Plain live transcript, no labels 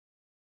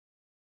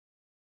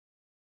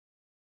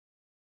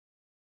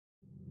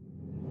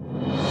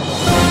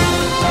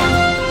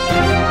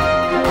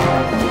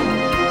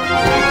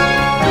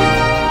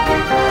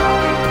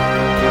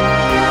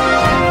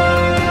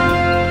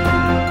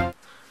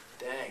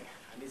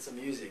get some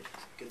music.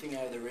 Good thing I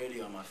had the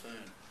radio on my phone.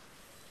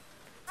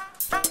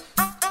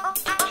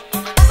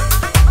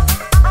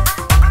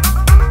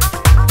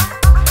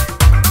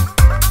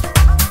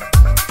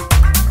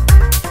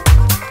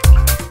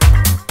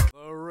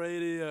 The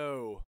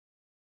radio.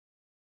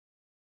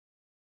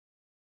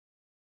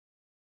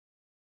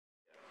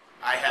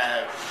 I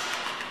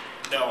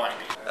have no idea.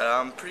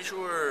 I'm pretty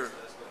sure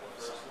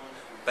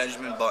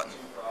Benjamin Button.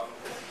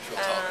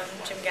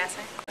 Jim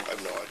Gassing. I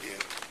have no idea.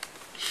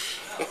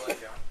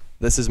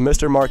 This is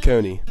Mr.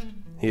 Marconi.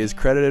 He is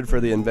credited for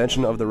the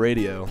invention of the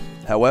radio.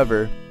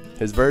 However,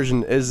 his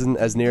version isn't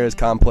as near as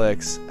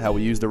complex how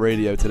we use the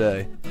radio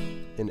today.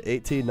 In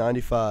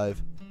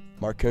 1895,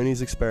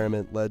 Marconi's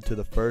experiment led to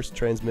the first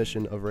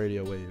transmission of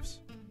radio waves.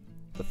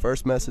 The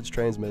first message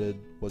transmitted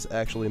was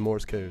actually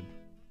Morse code.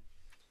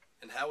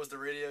 And how was the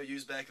radio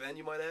used back then,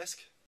 you might ask?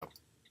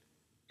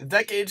 The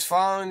decades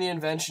following the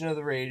invention of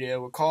the radio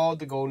were called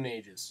the Golden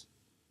Ages.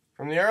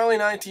 From the early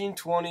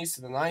 1920s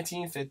to the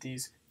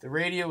 1950s, the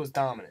radio was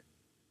dominant.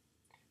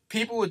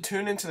 People would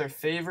tune into their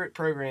favorite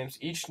programs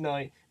each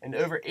night, and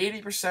over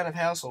 80% of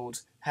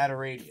households had a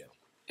radio.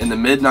 In the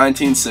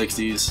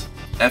mid-1960s,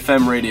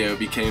 FM radio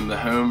became the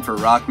home for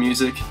rock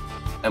music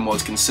and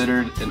was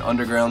considered an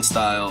underground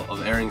style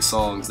of airing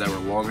songs that were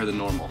longer than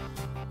normal.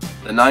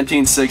 The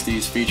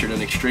 1960s featured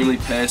an extremely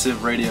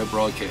passive radio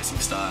broadcasting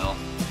style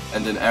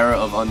and an era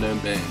of unknown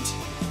bands.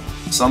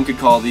 Some could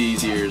call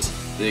these years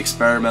the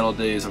experimental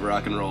days of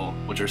rock and roll,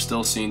 which are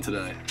still seen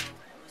today.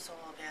 It was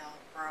all about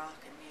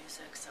rock and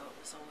music, so it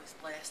was always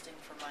blasting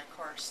from my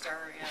car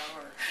stereo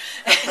or,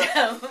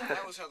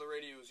 That was how the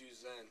radio was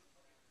used then.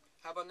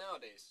 How about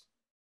nowadays?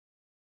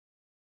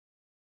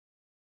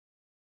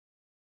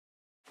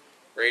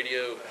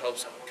 Radio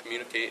helps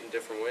communicate in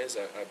different ways,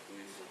 I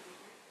believe.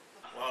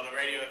 Well, the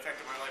radio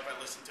affected my life. I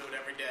listen to it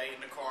every day in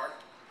the car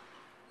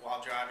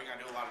while driving. I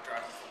do a lot of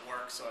driving for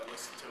work, so I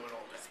listen to it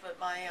all day. but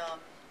my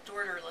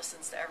daughter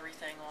listens to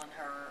everything on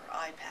her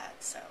iPad,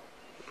 so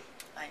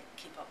I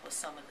keep up with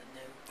some of the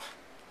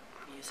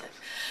new music.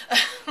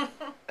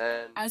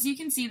 As you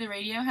can see, the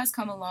radio has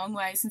come a long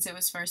way since it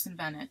was first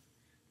invented.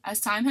 As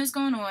time has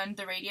gone on,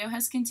 the radio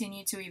has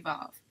continued to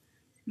evolve.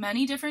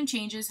 Many different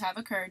changes have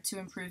occurred to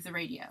improve the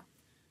radio.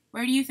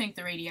 Where do you think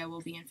the radio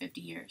will be in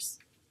 50 years?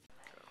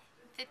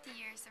 50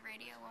 years, the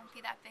radio won't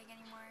be that big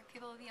anymore.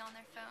 People will be on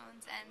their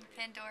phones, and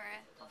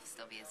Pandora will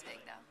still be as big,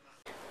 though.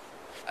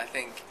 I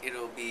think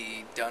it'll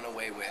be done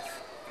away with,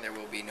 and there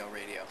will be no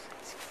radio.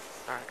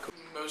 Alright, cool.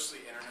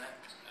 Mostly internet.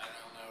 I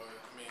don't know.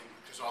 I mean,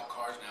 because all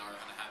cars now are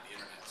going to have the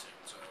internet soon,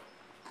 so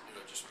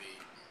it'll just be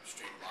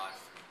streamed live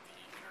through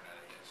the internet,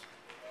 I guess.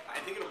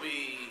 I think it'll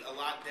be a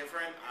lot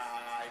different.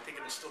 I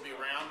think it'll still be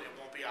around. It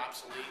won't be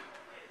obsolete.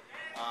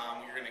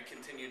 You're going to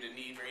continue to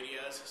need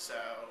radios,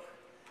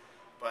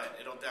 but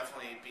it'll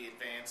definitely be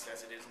advanced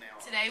as it is now.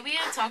 Today we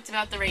have talked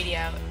about the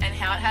radio and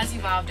how it has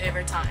evolved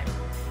over time.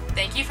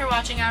 Thank you for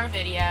watching our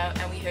video,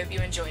 and we hope you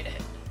enjoyed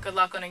it. Good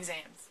luck on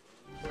exams.